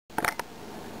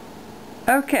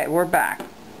Okay, we're back.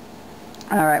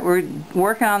 Alright, we're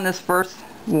working on this first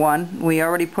one. We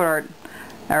already put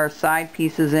our side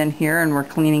pieces in here and we're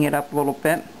cleaning it up a little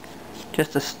bit.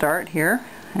 Just to start here.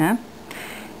 Yeah.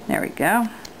 There we go.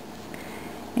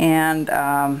 And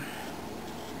and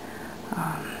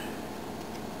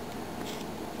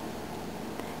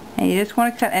you just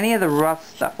want to cut any of the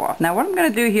rough stuff off. Now what I'm going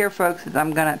to do here, folks, is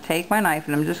I'm going to take my knife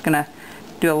and I'm just going to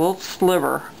do a little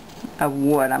sliver of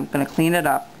wood. I'm going to clean it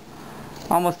up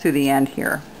almost to the end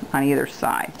here on either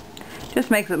side. Just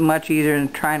makes it much easier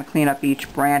than trying to clean up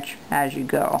each branch as you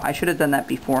go. I should have done that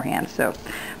beforehand,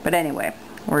 but anyway,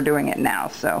 we're doing it now,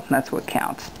 so that's what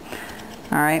counts.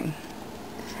 Alright.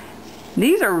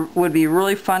 These would be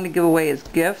really fun to give away as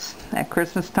gifts at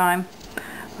Christmas time.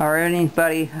 Or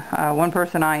anybody, one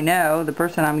person I know, the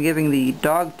person I'm giving the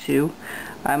dog to,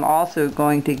 I'm also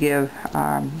going to give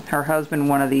her husband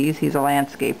one of these. He's a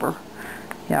landscaper.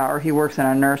 Yeah, or he works in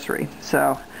a nursery.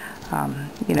 So,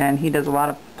 you know, and he does a lot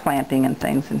of planting and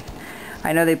things. And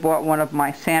I know they bought one of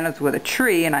my Santas with a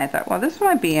tree, and I thought, well, this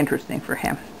might be interesting for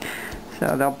him.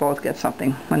 So they'll both get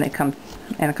something when they come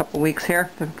in a couple weeks here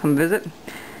to come visit.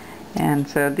 And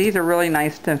so these are really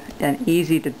nice and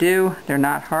easy to do. They're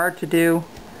not hard to do.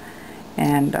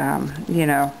 And, you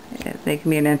know, they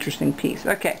can be an interesting piece.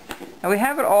 Okay, now we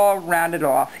have it all rounded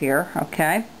off here,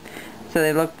 okay? So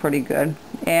they look pretty good.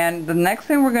 And the next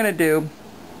thing we're going to do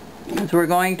is we're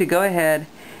going to go ahead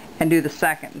and do the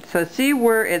second. So see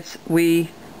where we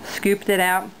scooped it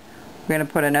out? We're going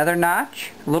to put another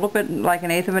notch, a little bit like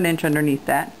 1/8 of an inch underneath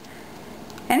that.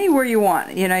 Anywhere you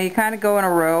want. You know, you kind of go in a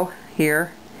row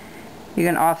here. You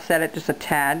can offset it just a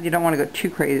tad. You don't want to go too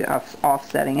crazy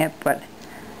offsetting it, but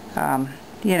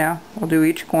you know, we'll do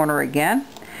each corner again.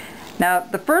 Now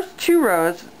the first 2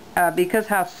 rows, because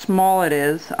how small it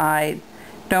is, I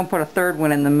don't put a third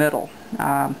one in the middle.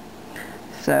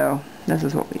 So this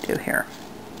is what we do here.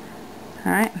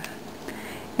 Alright,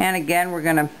 and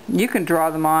again you can draw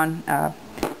them on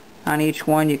each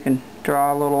one. You can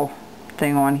draw a little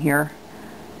thing on here.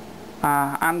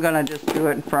 I'm gonna just do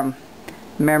it from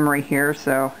memory here,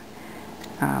 so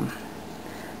I'm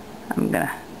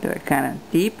gonna do it kind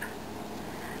of deep.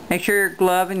 Make sure your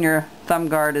glove and your thumb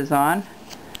guard is on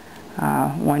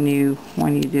when you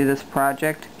do this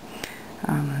project.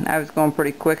 I was going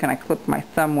pretty quick and I clipped my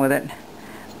thumb with it,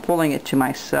 pulling it to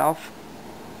myself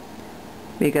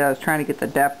because I was trying to get the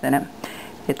depth in it.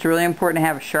 It's really important to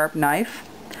have a sharp knife.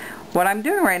 What I'm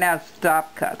doing right now is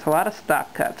stop cuts, a lot of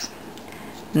stop cuts,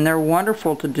 and they're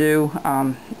wonderful to do.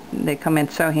 They come in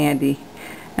so handy.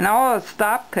 And all a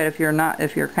stop cut, if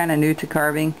you're kind of new to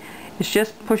carving, it's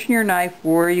just pushing your knife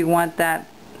where you want that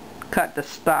cut to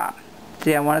stop.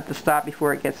 See, I want it to stop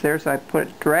before it gets there, so I put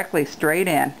it directly straight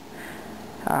in.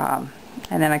 And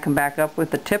then I come back up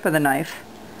with the tip of the knife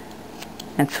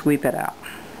and sweep it out.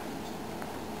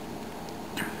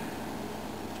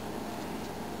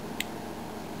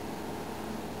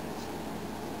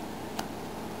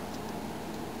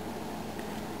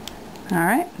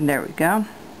 Alright, there we go.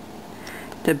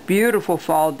 It's a beautiful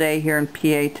fall day here in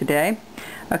PA today.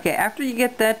 Okay, after you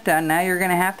get that done, now you're going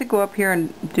to have to go up here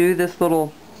and do this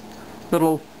little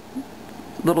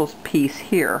piece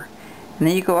here. And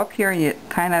then you go up here and you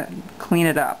kind of clean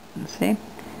it up. See?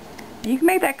 You can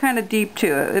make that kind of deep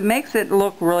too. It makes it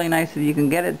look really nice if you can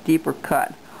get a deeper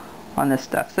cut on this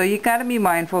stuff. So you got to be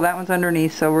mindful. That one's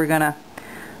underneath, so we're going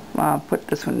to put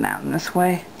this one down this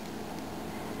way.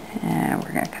 And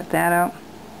we're going to cut that out.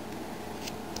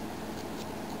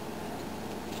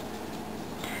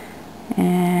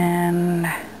 And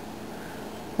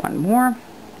one more.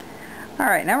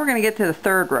 Alright, now we're going to get to the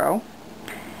third row.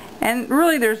 And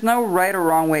really there's no right or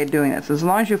wrong way of doing this. As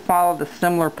long as you follow the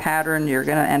similar pattern, you're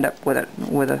going to end up with a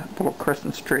little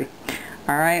Christmas tree.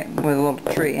 Alright, with a little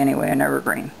tree anyway, an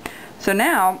evergreen. So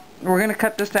now we're going to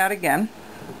cut this out again.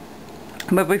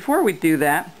 But before we do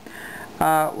that,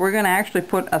 we're going to actually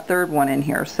put a third one in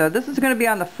here. So this is going to be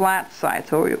on the flat side.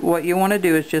 So what you want to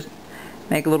do is just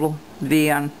make a little V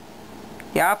on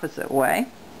the opposite way.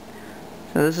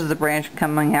 So this is the branch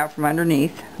coming out from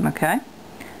underneath, okay?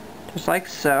 Just like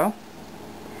so.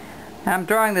 And I'm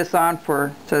drawing this on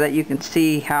so that you can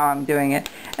see how I'm doing it.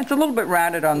 It's a little bit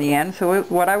rounded on the end, so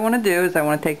what I want to do is I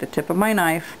want to take the tip of my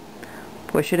knife,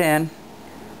 push it in,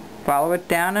 follow it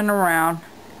down and around.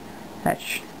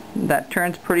 That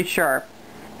turns pretty sharp,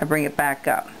 and bring it back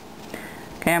up.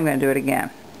 Okay, I'm going to do it again.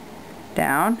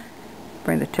 Down,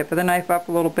 bring the tip of the knife up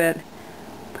a little bit,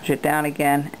 push it down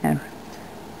again, and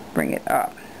bring it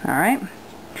up. Alright?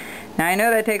 Now I know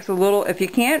that takes a little, if you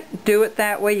can't do it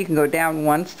that way, you can go down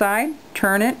one side,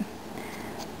 turn it,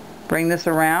 bring this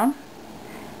around,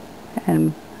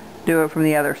 and do it from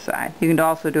the other side. You can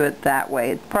also do it that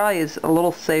way. It probably is a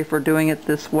little safer doing it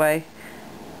this way.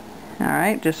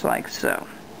 Alright, just like so.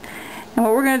 And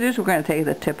what we're going to do is we're going to take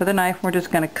the tip of the knife and we're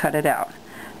just going to cut it out.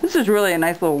 This is really a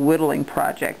nice little whittling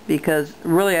project because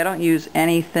really I don't use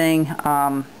anything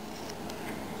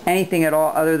anything at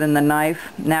all other than the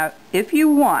knife. Now if you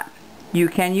want, you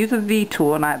can use a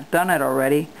V-tool, and I've done it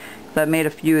already. I've made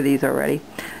a few of these already,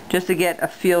 just to get a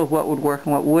feel of what would work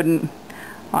and what wouldn't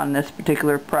on this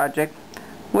particular project.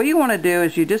 What you want to do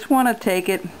is you just want to take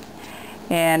it,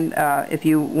 and if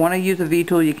you want to use a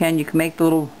V-tool, you can make the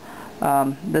little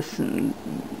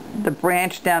the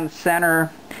branch down the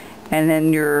center, and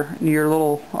then your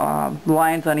little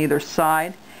lines on either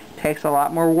side. Takes a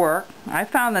lot more work. I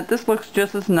found that this looks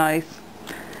just as nice,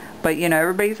 but you know,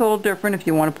 everybody's a little different. If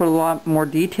you want to put a lot more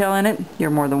detail in it,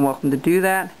 you're more than welcome to do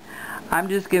that. I'm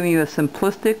just giving you a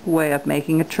simplistic way of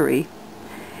making a tree,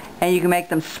 and you can make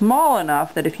them small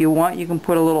enough that if you want, you can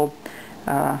put a little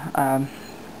eye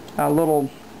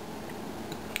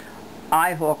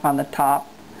hook on the top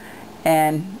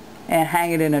and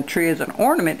hang it in a tree as an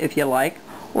ornament if you like,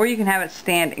 or you can have it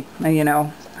standing, you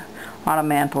know, on a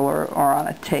mantle or on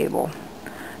a table.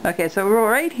 Okay, so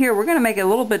right here we're going to make it a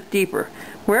little bit deeper.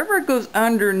 Wherever it goes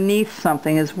underneath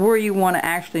something is where you want to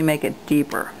actually make it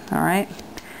deeper. Alright,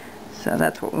 so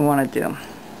that's what we want to do.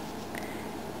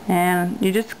 And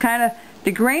you just kind of,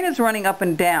 the grain is running up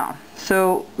and down,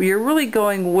 so you're really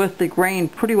going with the grain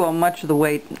pretty well much of the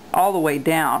way, all the way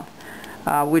down,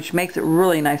 which makes it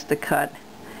really nice to cut.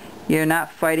 You're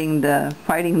not fighting the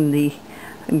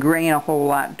grain a whole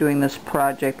lot doing this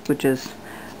project, which is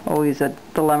always a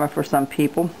dilemma for some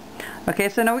people. Okay,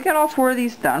 so now we got all 4 of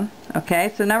these done.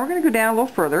 Okay, so now we're going to go down a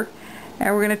little further,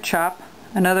 and we're going to chop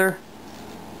another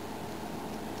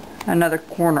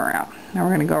corner out. Now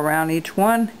we're going to go around each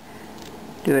one,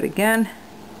 do it again.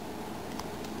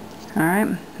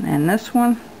 Alright, and this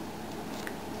one.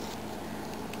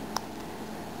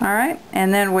 Alright,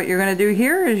 and then what you're going to do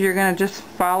here is you're going to just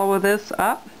follow this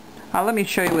up. Let me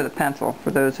show you with a pencil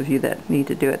for those of you that need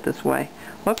to do it this way.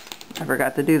 Whoops, I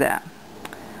forgot to do that.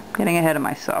 I'm getting ahead of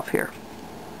myself here.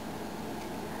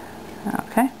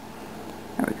 Okay,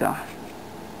 there we go.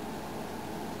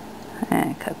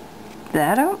 And cut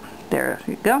that out. There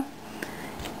you go.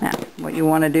 Now, what you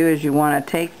want to do is you want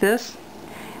to take this,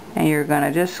 and you're going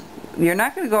to just, you're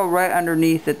not going to go right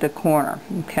underneath at the corner,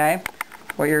 okay?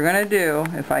 What you're going to do,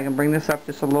 if I can bring this up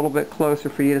just a little bit closer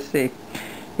for you to see,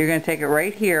 you're going to take it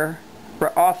right here,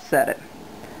 offset it.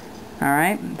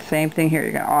 Alright, same thing here,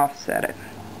 you're going to offset it.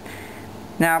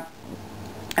 Now,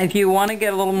 if you want to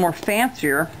get a little more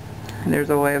fancier,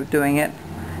 there's a way of doing it,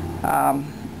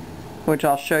 which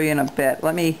I'll show you in a bit.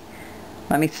 Let me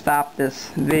stop this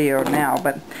video now,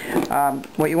 but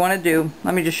what you want to do,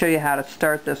 let me just show you how to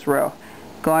start this row.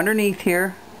 Go underneath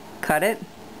here, cut it,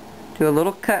 do a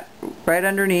little cut right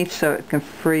underneath so it can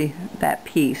free that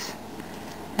piece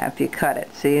after you cut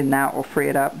it. See, and now it will free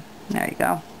it up. There you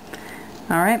go.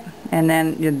 Alright, and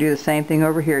then you'll do the same thing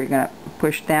over here. You're going to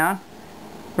push down,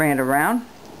 bring it around,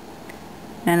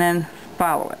 and then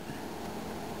follow it.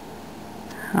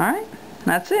 Alright,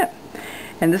 that's it.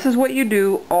 And this is what you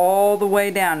do all the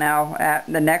way down. Now, at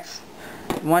the next,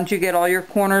 once you get all your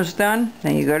corners done,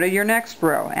 then you go to your next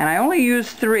row. And I only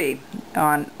use 3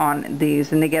 on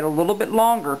these, and they get a little bit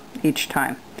longer each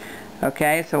time.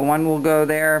 Okay, so one will go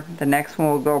there, the next one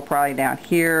will go probably down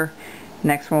here,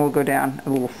 next one will go down a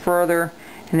little further,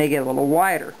 and they get a little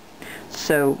wider.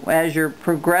 So as you're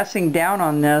progressing down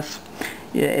on this,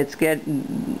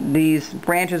 these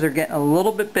branches are getting a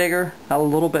little bit bigger, a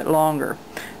little bit longer.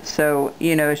 So,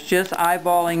 you know, it's just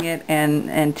eyeballing it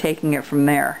and taking it from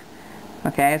there.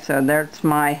 Okay, so that's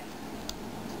my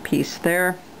piece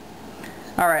there.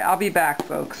 Alright, I'll be back,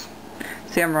 folks.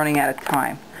 See, I'm running out of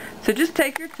time. So just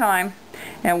take your time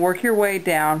and work your way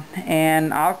down,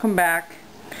 and I'll come back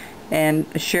and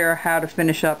share how to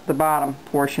finish up the bottom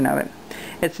portion of it.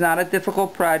 It's not a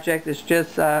difficult project. It's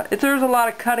just, there's a lot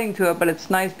of cutting to it, but it's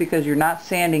nice because you're not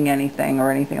sanding anything or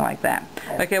anything like that.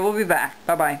 Okay, we'll be back.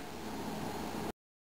 Bye-bye.